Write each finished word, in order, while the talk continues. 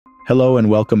Hello and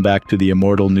welcome back to the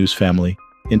Immortal News family.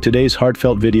 In today's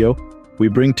heartfelt video, we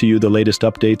bring to you the latest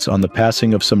updates on the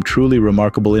passing of some truly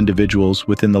remarkable individuals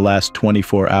within the last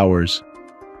 24 hours.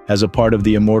 As a part of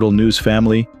the Immortal News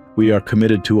family, we are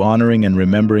committed to honoring and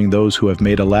remembering those who have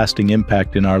made a lasting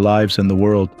impact in our lives and the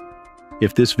world.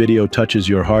 If this video touches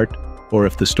your heart, or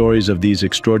if the stories of these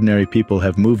extraordinary people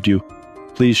have moved you,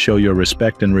 please show your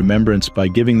respect and remembrance by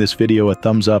giving this video a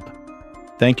thumbs up.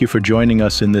 Thank you for joining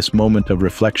us in this moment of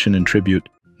reflection and tribute.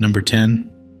 Number 10.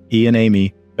 Ian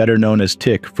Amey, better known as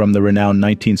Tich, from the renowned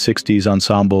 1960s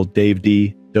ensemble Dave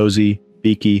Dee, Dozy,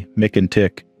 Beaky, Mick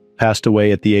Tich, passed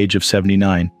away at the age of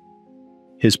 79.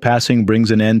 His passing brings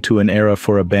an end to an era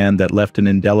for a band that left an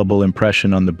indelible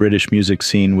impression on the British music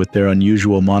scene with their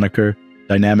unusual moniker,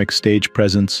 dynamic stage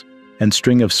presence, and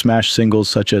string of smash singles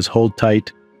such as Hold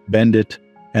Tight, Bend It,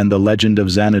 and The Legend of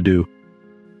Xanadu.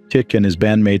 Tich and his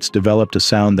bandmates developed a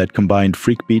sound that combined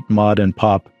freakbeat, mod, and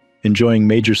pop, enjoying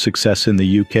major success in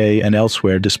the UK and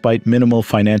elsewhere despite minimal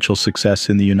financial success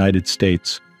in the United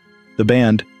States. The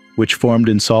band, which formed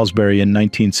in Salisbury in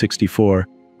 1964,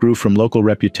 grew from local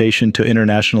reputation to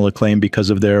international acclaim because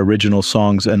of their original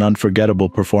songs and unforgettable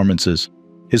performances.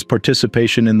 His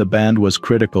participation in the band was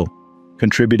critical,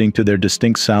 contributing to their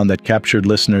distinct sound that captured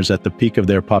listeners at the peak of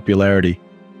their popularity.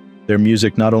 Their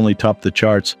music not only topped the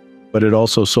charts, but it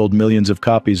also sold millions of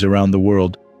copies around the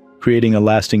world, creating a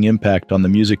lasting impact on the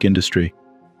music industry.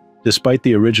 Despite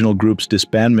the original group's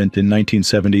disbandment in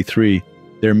 1973,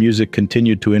 their music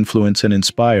continued to influence and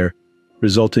inspire,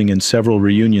 resulting in several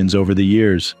reunions over the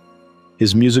years.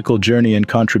 His musical journey and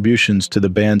contributions to the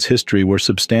band's history were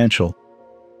substantial,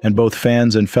 and both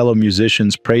fans and fellow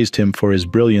musicians praised him for his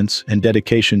brilliance and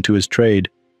dedication to his trade.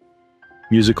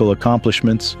 Musical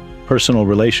accomplishments, personal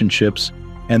relationships,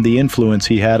 and the influence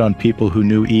he had on people who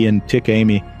knew Ian Tich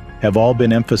Amey have all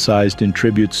been emphasized in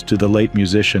tributes to the late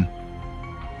musician.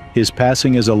 His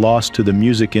passing is a loss to the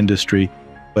music industry,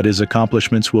 but his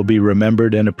accomplishments will be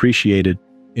remembered and appreciated,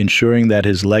 ensuring that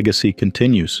his legacy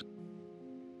continues.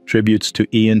 Tributes to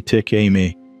Ian Tich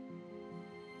Amey.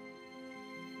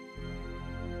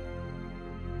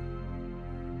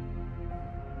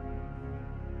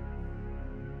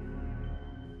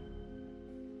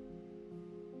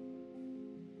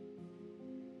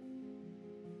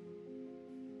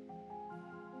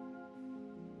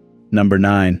 Number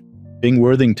 9. Bing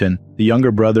Worthington, the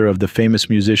younger brother of the famous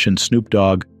musician Snoop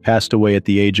Dogg, passed away at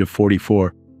the age of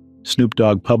 44. Snoop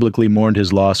Dogg publicly mourned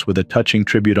his loss with a touching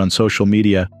tribute on social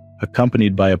media,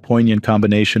 accompanied by a poignant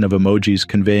combination of emojis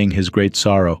conveying his great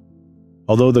sorrow.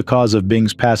 Although the cause of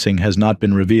Bing's passing has not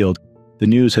been revealed, the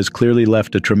news has clearly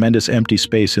left a tremendous empty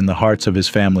space in the hearts of his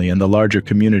family and the larger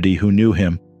community who knew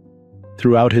him.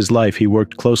 Throughout his life he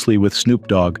worked closely with Snoop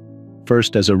Dogg,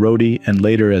 first as a roadie and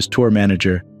later as tour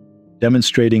manager,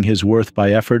 demonstrating his worth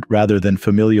by effort rather than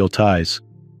familial ties.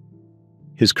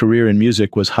 His career in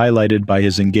music was highlighted by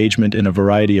his engagement in a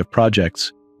variety of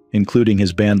projects, including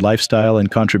his band lifestyle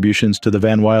and contributions to the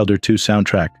Van Wilder 2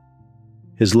 soundtrack.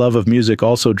 His love of music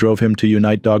also drove him to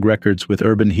unite Dog Records with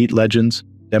urban heat legends,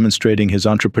 demonstrating his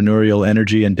entrepreneurial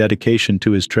energy and dedication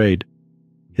to his trade.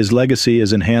 His legacy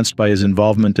is enhanced by his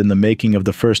involvement in the making of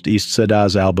the first East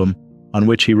Sedaz album, on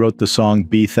which he wrote the song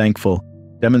Be Thankful,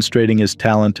 demonstrating his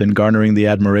talent and garnering the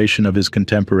admiration of his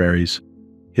contemporaries.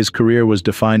 His career was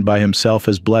defined by himself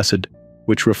as blessed,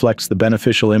 which reflects the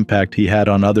beneficial impact he had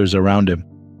on others around him.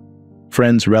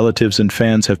 Friends, relatives, and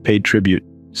fans have paid tribute,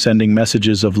 sending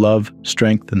messages of love,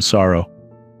 strength, and sorrow.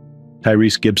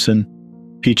 Tyrese Gibson,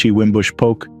 Peachy Wimbush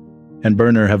Polk, and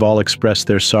Burner have all expressed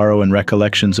their sorrow and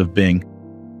recollections of Bing,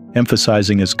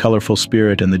 emphasizing his colorful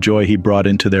spirit and the joy he brought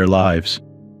into their lives.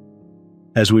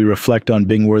 As we reflect on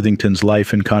Bing Worthington's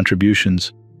life and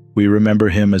contributions, we remember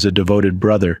him as a devoted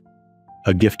brother,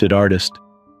 a gifted artist,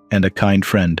 and a kind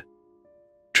friend.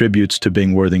 Tributes to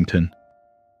Bing Worthington.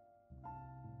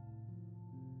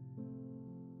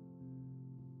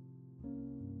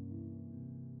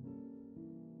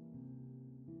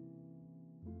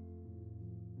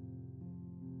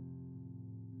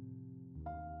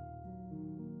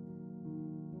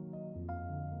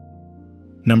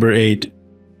 Number 8.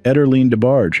 Ederline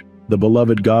DeBarge, the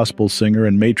beloved gospel singer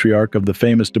and matriarch of the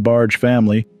famous DeBarge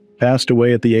family, passed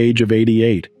away at the age of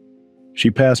 88. She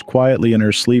passed quietly in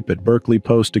her sleep at Berkeley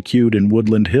Post Acute in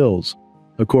Woodland Hills,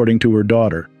 according to her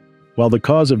daughter. While the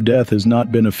cause of death has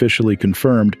not been officially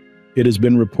confirmed, it has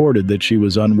been reported that she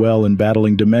was unwell and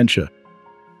battling dementia.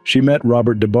 She met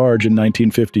Robert DeBarge in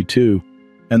 1952,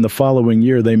 and the following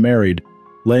year they married,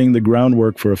 laying the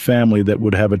groundwork for a family that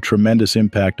would have a tremendous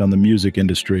impact on the music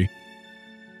industry.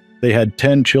 They had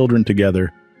 10 children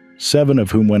together, 7 of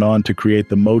whom went on to create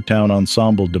the Motown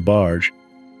ensemble DeBarge,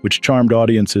 which charmed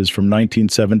audiences from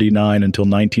 1979 until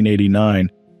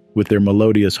 1989 with their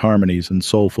melodious harmonies and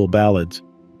soulful ballads.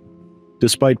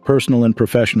 Despite personal and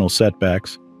professional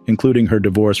setbacks, including her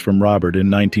divorce from Robert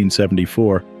in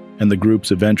 1974 and the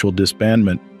group's eventual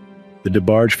disbandment, the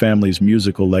DeBarge family's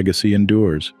musical legacy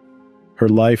endures. Her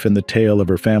life and the tale of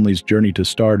her family's journey to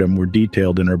stardom were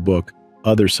detailed in her book,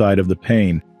 Other Side of the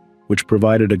Pain, which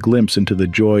provided a glimpse into the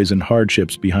joys and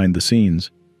hardships behind the scenes.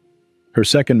 Her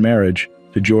second marriage,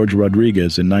 to George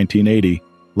Rodriguez in 1980,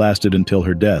 lasted until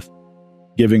her death,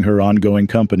 giving her ongoing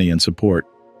company and support.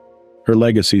 Her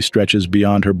legacy stretches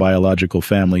beyond her biological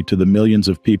family to the millions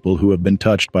of people who have been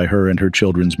touched by her and her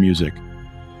children's music.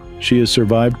 She is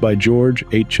survived by George,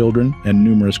 8 children, and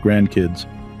numerous grandkids.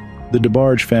 The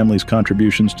DeBarge family's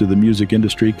contributions to the music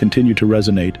industry continue to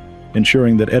resonate,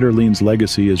 ensuring that Ederlene's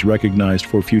legacy is recognized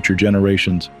for future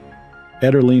generations.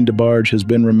 Ederlene DeBarge has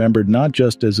been remembered not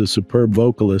just as a superb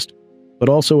vocalist, but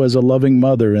also as a loving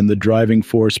mother and the driving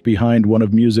force behind one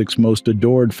of music's most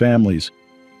adored families.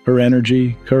 Her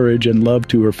energy, courage, and love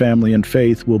to her family and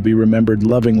faith will be remembered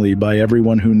lovingly by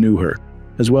everyone who knew her,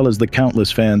 as well as the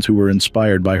countless fans who were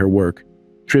inspired by her work.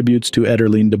 Tributes to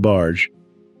Ederlene DeBarge.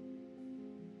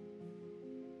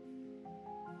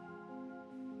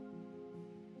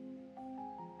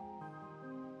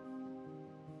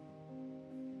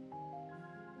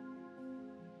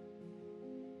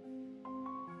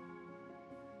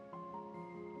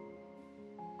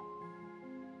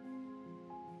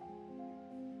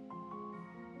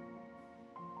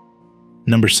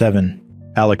 Number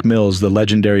 7. Alec Mills, the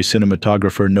legendary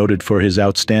cinematographer noted for his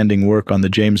outstanding work on the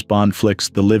James Bond flicks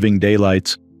The Living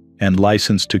Daylights and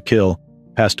License to Kill,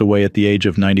 passed away at the age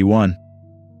of 91.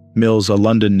 Mills, a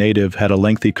London native, had a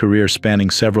lengthy career spanning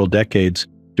several decades,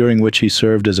 during which he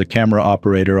served as a camera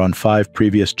operator on 5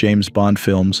 previous James Bond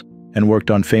films and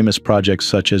worked on famous projects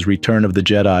such as Return of the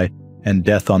Jedi and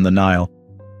Death on the Nile.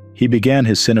 He began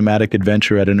his cinematic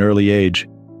adventure at an early age,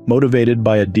 motivated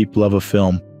by a deep love of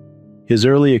film. His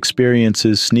early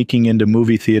experiences sneaking into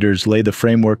movie theaters lay the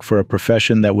framework for a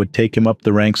profession that would take him up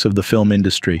the ranks of the film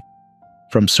industry.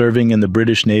 From serving in the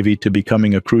British Navy to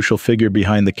becoming a crucial figure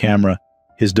behind the camera,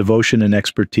 his devotion and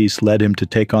expertise led him to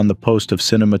take on the post of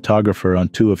cinematographer on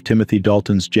 2 of Timothy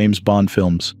Dalton's James Bond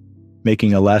films,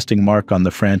 making a lasting mark on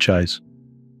the franchise.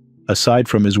 Aside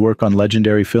from his work on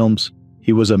legendary films,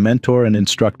 he was a mentor and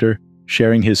instructor,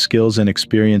 sharing his skills and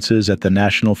experiences at the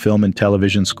National Film and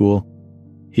Television School.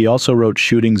 He also wrote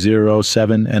Shooting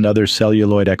 007 and Other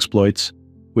Celluloid Exploits,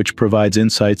 which provides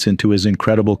insights into his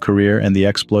incredible career and the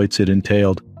exploits it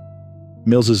entailed.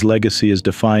 Mills's legacy is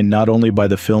defined not only by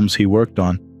the films he worked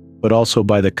on, but also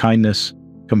by the kindness,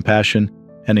 compassion,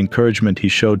 and encouragement he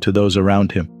showed to those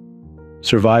around him.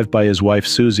 Survived by his wife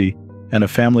Susie and a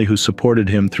family who supported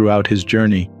him throughout his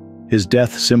journey, his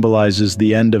death symbolizes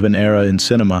the end of an era in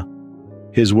cinema.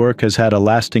 His work has had a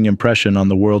lasting impression on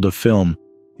the world of film,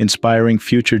 inspiring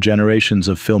future generations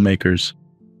of filmmakers.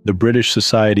 The British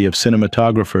Society of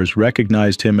Cinematographers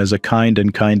recognized him as a kind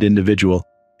individual,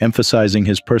 emphasizing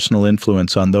his personal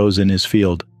influence on those in his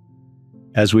field.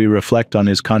 As we reflect on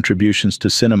his contributions to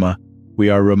cinema,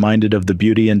 we are reminded of the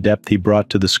beauty and depth he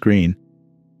brought to the screen.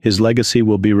 His legacy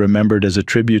will be remembered as a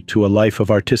tribute to a life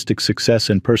of artistic success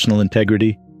and personal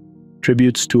integrity.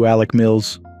 Tributes to Alec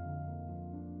Mills.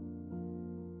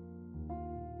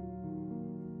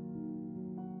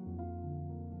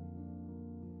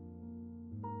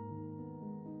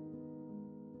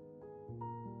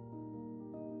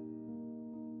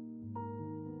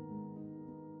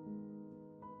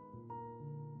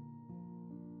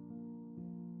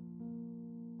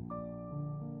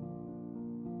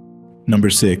 Number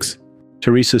 6.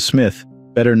 Teresa Smith,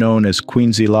 better known as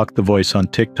Queensy Lock the Voice on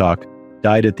TikTok,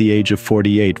 died at the age of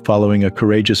 48 following a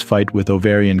courageous fight with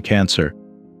ovarian cancer.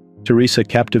 Teresa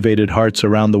captivated hearts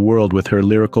around the world with her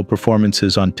lyrical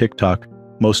performances on TikTok,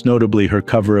 most notably her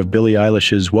cover of Billie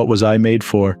Eilish's What Was I Made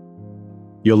For?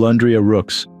 Yolandria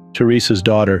Rooks, Teresa's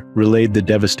daughter, relayed the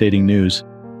devastating news,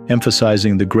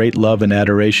 emphasizing the great love and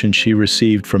adoration she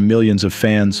received from millions of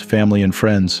fans, family, and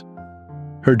friends.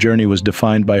 Her journey was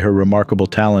defined by her remarkable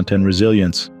talent and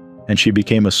resilience, and she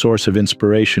became a source of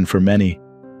inspiration for many.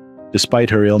 Despite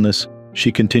her illness,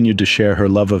 she continued to share her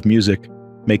love of music,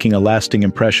 making a lasting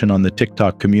impression on the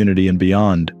TikTok community and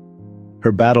beyond.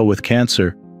 Her battle with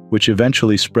cancer, which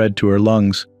eventually spread to her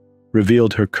lungs,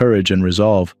 revealed her courage and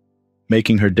resolve,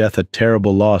 making her death a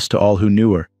terrible loss to all who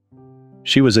knew her.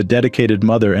 She was a dedicated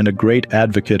mother and a great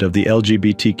advocate of the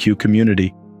LGBTQ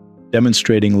community,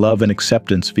 demonstrating love and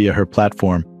acceptance via her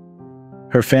platform.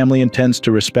 Her family intends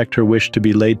to respect her wish to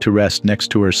be laid to rest next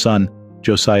to her son,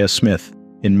 Josiah Smith,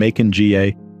 in Macon,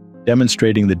 GA,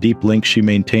 demonstrating the deep link she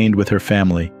maintained with her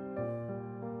family.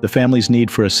 The family's need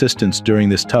for assistance during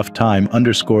this tough time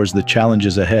underscores the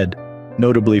challenges ahead,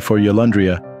 notably for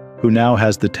Yolundria, who now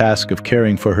has the task of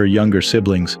caring for her younger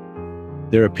siblings.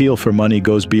 Their appeal for money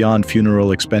goes beyond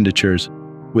funeral expenditures,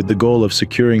 with the goal of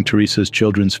securing Teresa's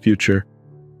children's future.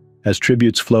 As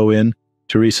tributes flow in,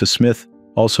 Teresa Smith,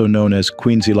 also known as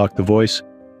Queensie Lock the Voice,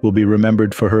 will be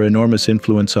remembered for her enormous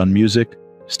influence on music,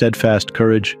 steadfast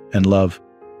courage, and love.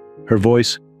 Her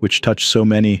voice, which touched so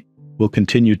many, will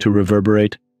continue to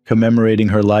reverberate, commemorating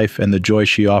her life and the joy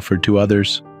she offered to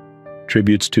others.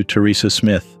 Tributes to Teresa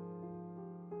Smith.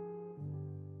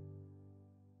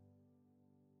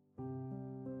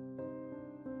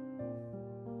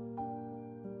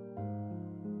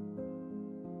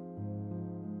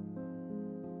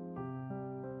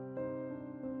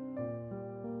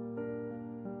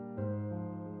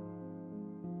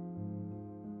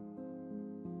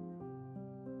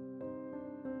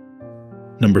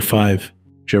 Number 5.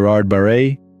 Gerard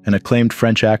Barret, an acclaimed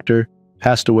French actor,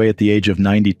 passed away at the age of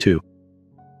 92.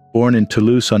 Born in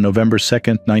Toulouse on November 2,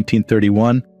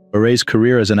 1931, Barret's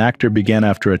career as an actor began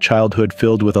after a childhood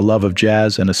filled with a love of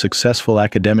jazz and a successful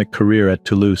academic career at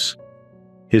Toulouse.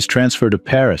 His transfer to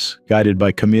Paris, guided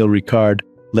by Camille Ricard,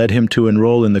 led him to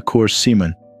enroll in the Cours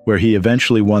Simon, where he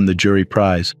eventually won the jury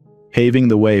prize, paving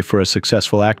the way for a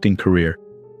successful acting career.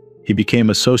 He became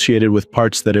associated with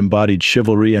parts that embodied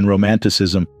chivalry and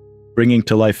romanticism, bringing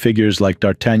to life figures like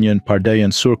D'Artagnan, Pardieu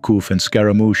and Surcouf and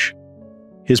Scaramouche.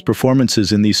 His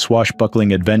performances in these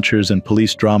swashbuckling adventures and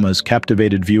police dramas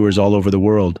captivated viewers all over the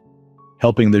world,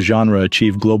 helping the genre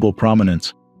achieve global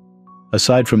prominence.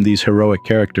 Aside from these heroic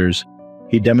characters,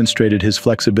 he demonstrated his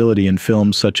flexibility in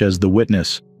films such as The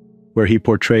Witness, where he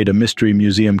portrayed a mystery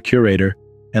museum curator,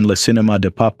 and Le Cinéma de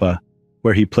Papa,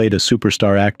 where he played a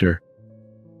superstar actor.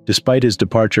 Despite his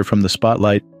departure from the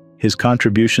spotlight, his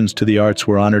contributions to the arts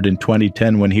were honored in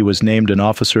 2010 when he was named an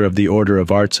Officer of the Order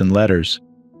of Arts and Letters.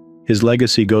 His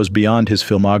legacy goes beyond his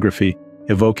filmography,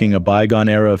 evoking a bygone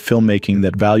era of filmmaking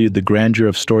that valued the grandeur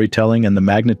of storytelling and the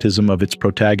magnetism of its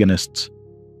protagonists.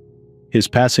 His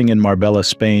passing in Marbella,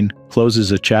 Spain,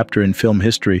 closes a chapter in film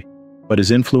history, but his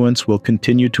influence will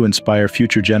continue to inspire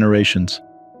future generations.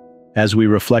 As we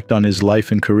reflect on his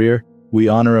life and career, we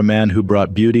honor a man who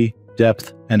brought beauty,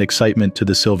 depth, and excitement to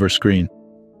the silver screen.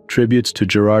 Tributes to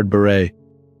Gerard Barret.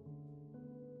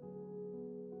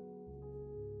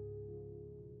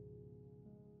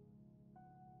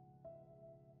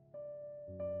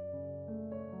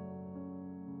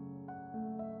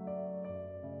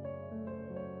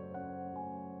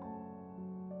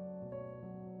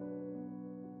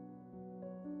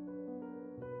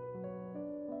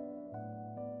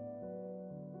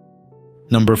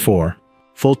 Number 4.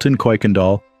 Fulton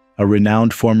Kuykendall, a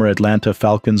renowned former Atlanta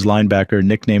Falcons linebacker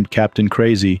nicknamed Captain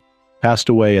Crazy, passed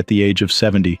away at the age of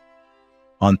 70.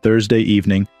 On Thursday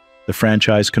evening, the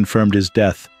franchise confirmed his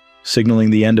death, signaling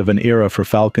the end of an era for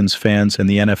Falcons fans and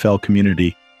the NFL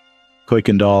community.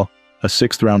 Kuykendall, a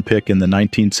sixth-round pick in the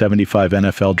 1975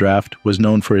 NFL Draft, was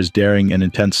known for his daring and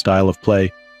intense style of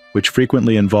play, which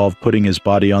frequently involved putting his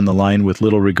body on the line with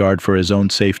little regard for his own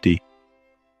safety.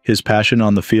 His passion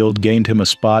on the field gained him a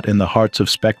spot in the hearts of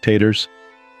spectators,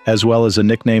 as well as a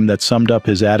nickname that summed up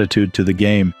his attitude to the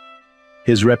game.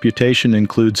 His reputation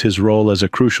includes his role as a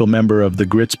crucial member of the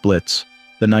Grits Blitz,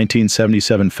 the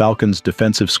 1977 Falcons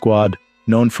defensive squad,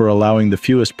 known for allowing the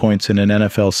fewest points in an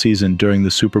NFL season during the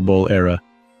Super Bowl era.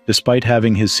 Despite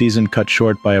having his season cut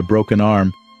short by a broken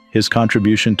arm, his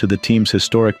contribution to the team's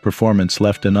historic performance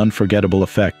left an unforgettable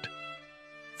effect.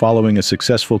 Following a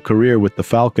successful career with the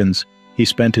Falcons, he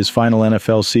spent his final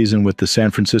NFL season with the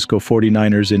San Francisco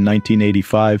 49ers in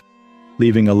 1985,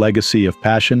 leaving a legacy of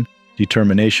passion,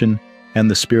 determination, and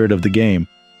the spirit of the game.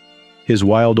 His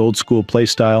wild old-school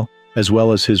playstyle, as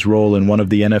well as his role in one of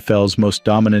the NFL's most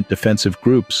dominant defensive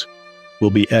groups, will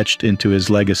be etched into his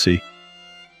legacy.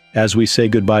 As we say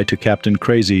goodbye to Captain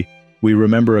Crazy, we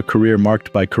remember a career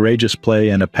marked by courageous play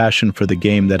and a passion for the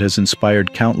game that has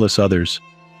inspired countless others.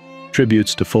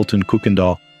 Tributes to Fulton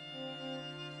Kuykendall.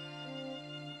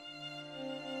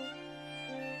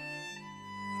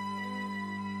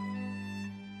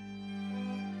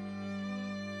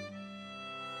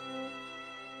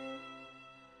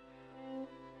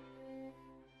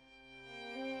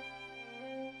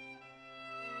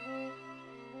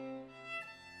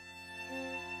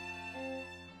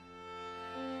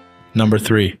 Number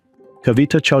 3.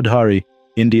 Kavita Chaudhary,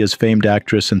 India's famed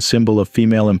actress and symbol of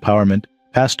female empowerment,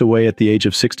 passed away at the age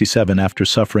of 67 after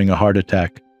suffering a heart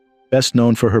attack. Best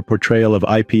known for her portrayal of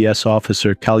IPS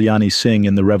officer Kalyani Singh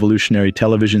in the revolutionary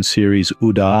television series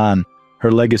Udaan,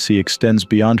 her legacy extends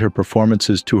beyond her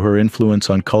performances to her influence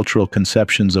on cultural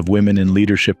conceptions of women in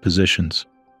leadership positions.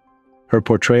 Her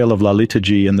portrayal of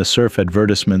Lalitaji in the surf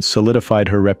advertisements solidified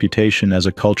her reputation as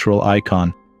a cultural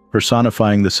icon,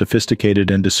 personifying the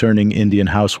sophisticated and discerning Indian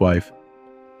housewife.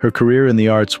 Her career in the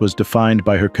arts was defined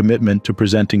by her commitment to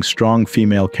presenting strong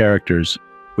female characters,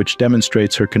 which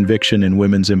demonstrates her conviction in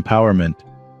women's empowerment.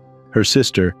 Her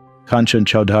sister, Kanchan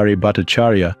Chowdhury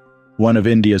Bhattacharya, one of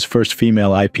India's first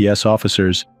female IPS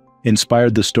officers,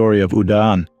 inspired the story of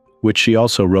Udaan, which she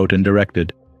also wrote and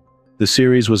directed. The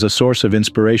series was a source of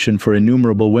inspiration for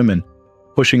innumerable women,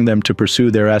 pushing them to pursue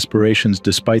their aspirations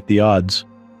despite the odds.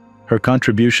 Her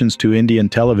contributions to Indian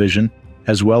television,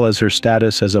 as well as her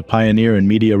status as a pioneer in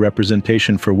media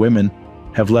representation for women,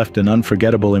 have left an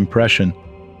unforgettable impression.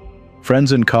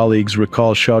 Friends and colleagues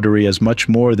recall Chowdhury as much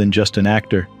more than just an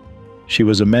actor. She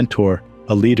was a mentor,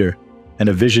 a leader, and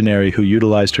a visionary who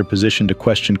utilized her position to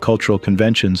question cultural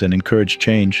conventions and encourage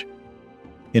change.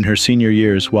 In her senior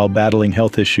years, while battling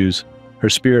health issues, her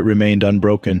spirit remained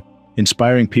unbroken,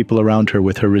 inspiring people around her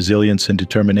with her resilience and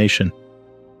determination.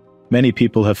 Many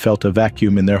people have felt a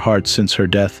vacuum in their hearts since her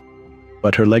death,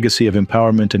 but her legacy of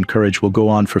empowerment and courage will go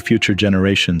on for future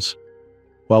generations.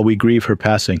 While we grieve her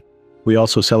passing, we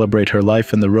also celebrate her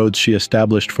life and the roads she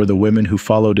established for the women who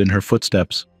followed in her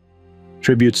footsteps.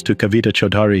 Tributes to Kavita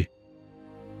Chowdhury.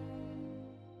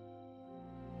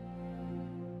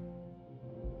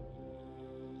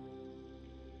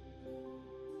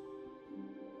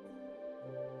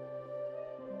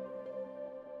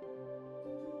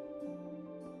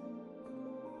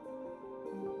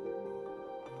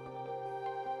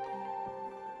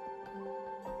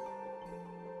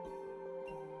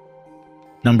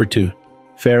 Number 2.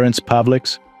 Ferenc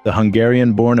Pavlics, the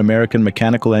Hungarian-born American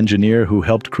mechanical engineer who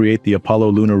helped create the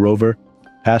Apollo lunar rover,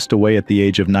 passed away at the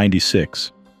age of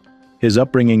 96. His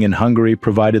upbringing in Hungary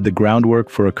provided the groundwork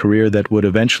for a career that would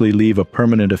eventually leave a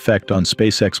permanent effect on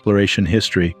space exploration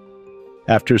history.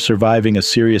 After surviving a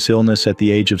serious illness at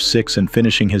the age of 6 and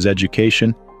finishing his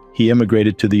education, he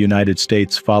immigrated to the United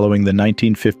States following the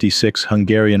 1956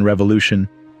 Hungarian Revolution,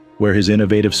 where his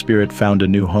innovative spirit found a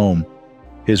new home.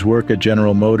 His work at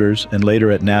General Motors and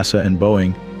later at NASA and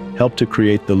Boeing helped to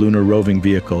create the Lunar Roving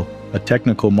Vehicle, a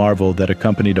technical marvel that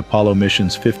accompanied Apollo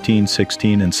missions 15,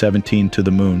 16, and 17 to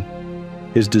the Moon.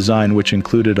 His design, which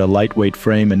included a lightweight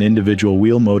frame and individual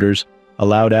wheel motors,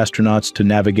 allowed astronauts to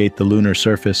navigate the lunar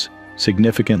surface,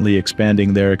 significantly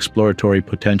expanding their exploratory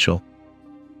potential.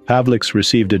 Pavlics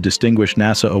received a Distinguished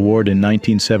NASA Award in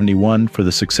 1971 for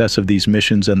the success of these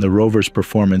missions and the rover's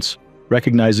performance,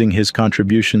 recognizing his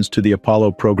contributions to the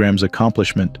Apollo program's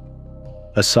accomplishment.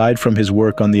 Aside from his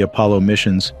work on the Apollo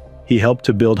missions, he helped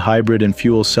to build hybrid and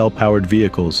fuel cell-powered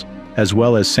vehicles, as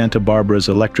well as Santa Barbara's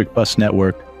electric bus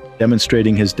network,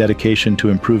 demonstrating his dedication to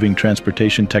improving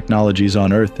transportation technologies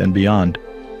on Earth and beyond.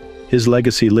 His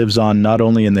legacy lives on not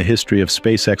only in the history of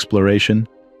space exploration,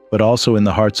 but also in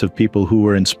the hearts of people who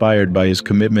were inspired by his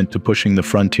commitment to pushing the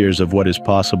frontiers of what is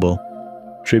possible.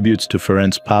 Tributes to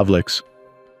Ferenc Pavlics.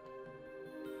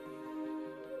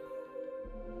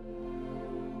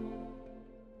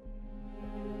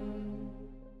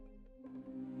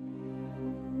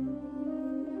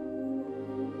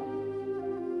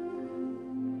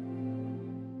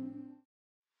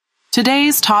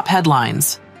 Today's top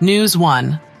headlines. News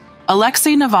 1.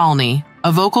 Alexei Navalny,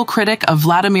 a vocal critic of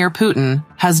Vladimir Putin,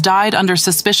 has died under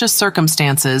suspicious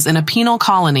circumstances in a penal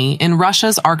colony in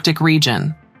Russia's Arctic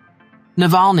region.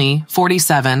 Navalny,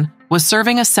 47, was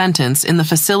serving a sentence in the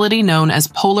facility known as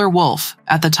Polar Wolf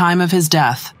at the time of his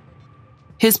death.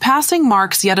 His passing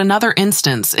marks yet another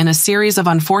instance in a series of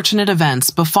unfortunate events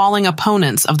befalling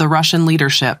opponents of the Russian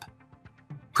leadership.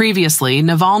 Previously,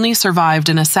 Navalny survived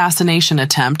an assassination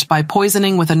attempt by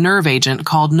poisoning with a nerve agent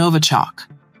called Novichok.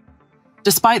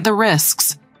 Despite the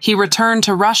risks, he returned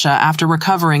to Russia after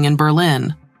recovering in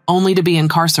Berlin, only to be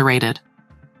incarcerated.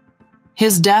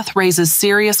 His death raises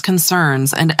serious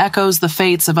concerns and echoes the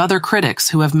fates of other critics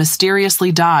who have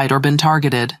mysteriously died or been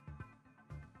targeted.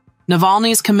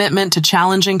 Navalny's commitment to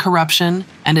challenging corruption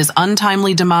and his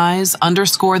untimely demise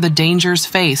underscore the dangers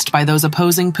faced by those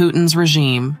opposing Putin's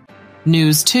regime.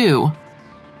 News 2.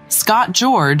 Scott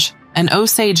George, an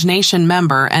Osage Nation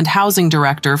member and housing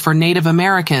director for Native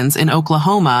Americans in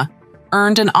Oklahoma,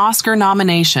 earned an Oscar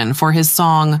nomination for his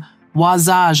song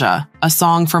Wazaja, a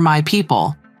Song for My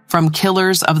People, from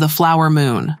Killers of the Flower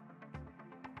Moon.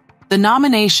 The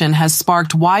nomination has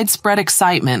sparked widespread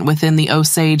excitement within the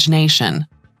Osage Nation.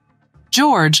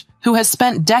 George, who has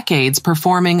spent decades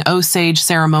performing Osage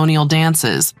ceremonial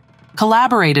dances,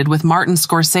 collaborated with Martin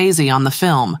Scorsese on the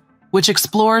film, which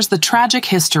explores the tragic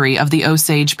history of the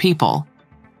Osage people.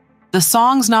 The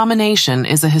song's nomination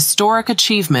is a historic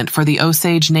achievement for the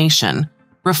Osage Nation,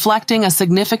 reflecting a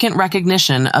significant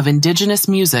recognition of indigenous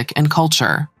music and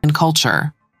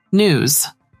culture. News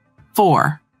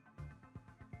 4.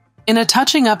 In a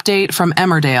touching update from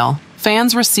Emmerdale,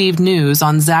 fans received news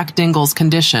on Zach Dingle's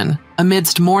condition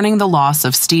amidst mourning the loss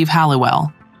of Steve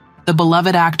Halliwell, the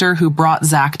beloved actor who brought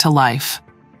Zach to life.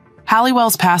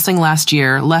 Halliwell's passing last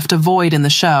year left a void in the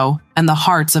show and the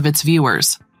hearts of its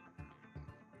viewers.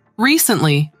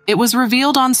 Recently, it was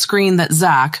revealed on screen that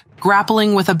Zach,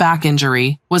 grappling with a back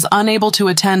injury, was unable to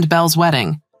attend Belle's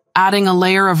wedding, adding a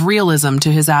layer of realism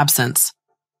to his absence.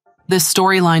 This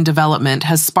storyline development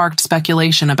has sparked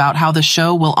speculation about how the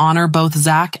show will honor both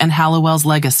Zach and Halliwell's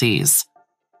legacies.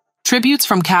 Tributes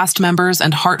from cast members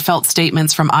and heartfelt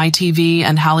statements from ITV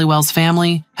and Halliwell's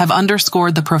family have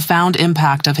underscored the profound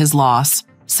impact of his loss,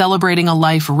 celebrating a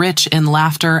life rich in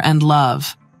laughter and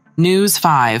love. News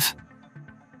 5.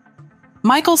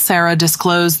 Michael Cera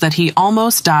disclosed that he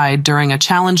almost died during a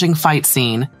challenging fight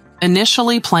scene,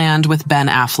 initially planned with Ben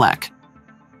Affleck.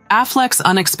 Affleck's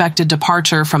unexpected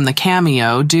departure from the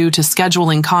cameo due to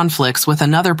scheduling conflicts with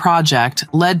another project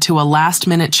led to a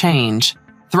last-minute change,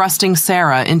 thrusting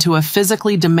Cera into a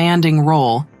physically demanding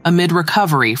role amid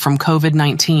recovery from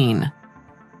COVID-19.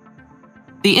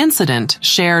 The incident,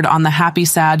 shared on the Happy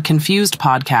Sad Confused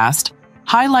podcast,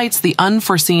 highlights the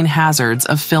unforeseen hazards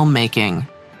of filmmaking.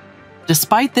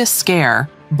 Despite this scare,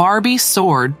 Barbie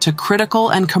soared to critical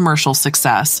and commercial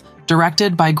success,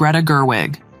 directed by Greta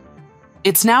Gerwig.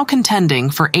 It's now contending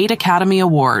for 8 Academy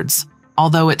Awards,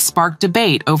 although it sparked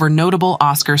debate over notable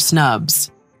Oscar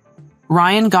snubs.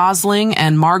 Ryan Gosling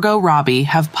and Margot Robbie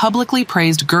have publicly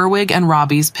praised Gerwig and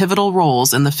Robbie's pivotal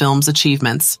roles in the film's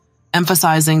achievements,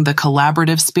 emphasizing the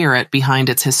collaborative spirit behind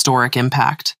its historic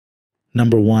impact.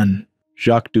 Number 1.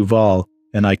 Jacques Duval,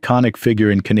 an iconic figure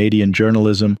in Canadian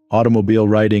journalism, automobile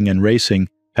writing, and racing,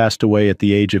 passed away at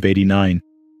the age of 89.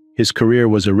 His career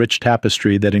was a rich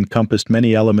tapestry that encompassed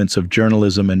many elements of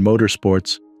journalism and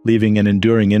motorsports, leaving an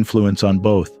enduring influence on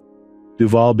both.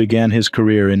 Duval began his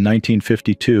career in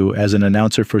 1952 as an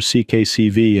announcer for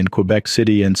CKCV in Quebec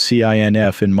City and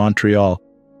CINF in Montreal,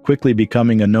 quickly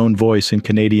becoming a known voice in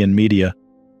Canadian media.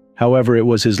 However, it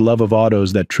was his love of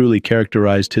autos that truly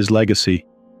characterized his legacy.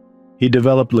 He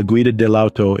developed La Guida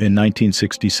dell'Auto in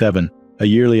 1967, a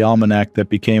yearly almanac that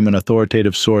became an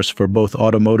authoritative source for both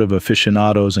automotive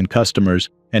aficionados and customers,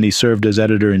 and he served as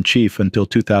editor-in-chief until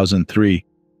 2003.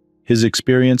 His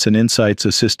experience and insights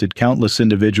assisted countless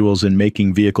individuals in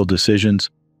making vehicle decisions,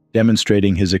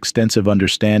 demonstrating his extensive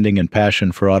understanding and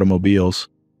passion for automobiles.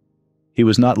 He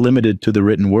was not limited to the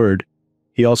written word.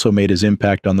 He also made his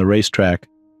impact on the racetrack,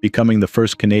 becoming the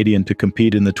first Canadian to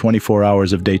compete in the 24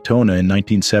 Hours of Daytona in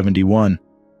 1971.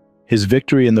 His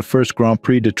victory in the first Grand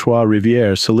Prix de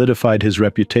Trois-Rivières solidified his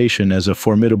reputation as a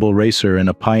formidable racer and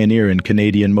a pioneer in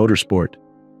Canadian motorsport.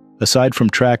 Aside from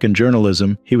track and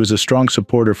journalism, he was a strong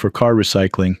supporter for car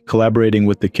recycling, collaborating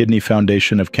with the Kidney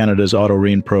Foundation of Canada's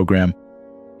Autorene program.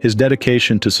 His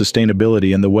dedication to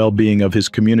sustainability and the well-being of his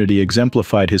community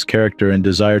exemplified his character and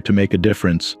desire to make a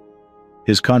difference.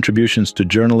 His contributions to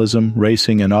journalism,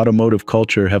 racing, and automotive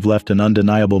culture have left an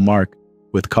undeniable mark,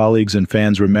 with colleagues and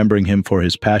fans remembering him for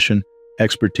his passion,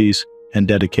 expertise, and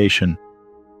dedication.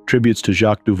 Tributes to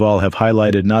Jacques Duval have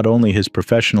highlighted not only his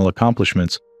professional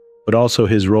accomplishments, but also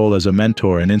his role as a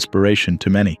mentor and inspiration to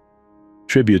many.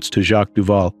 Tributes to Jacques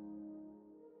Duval.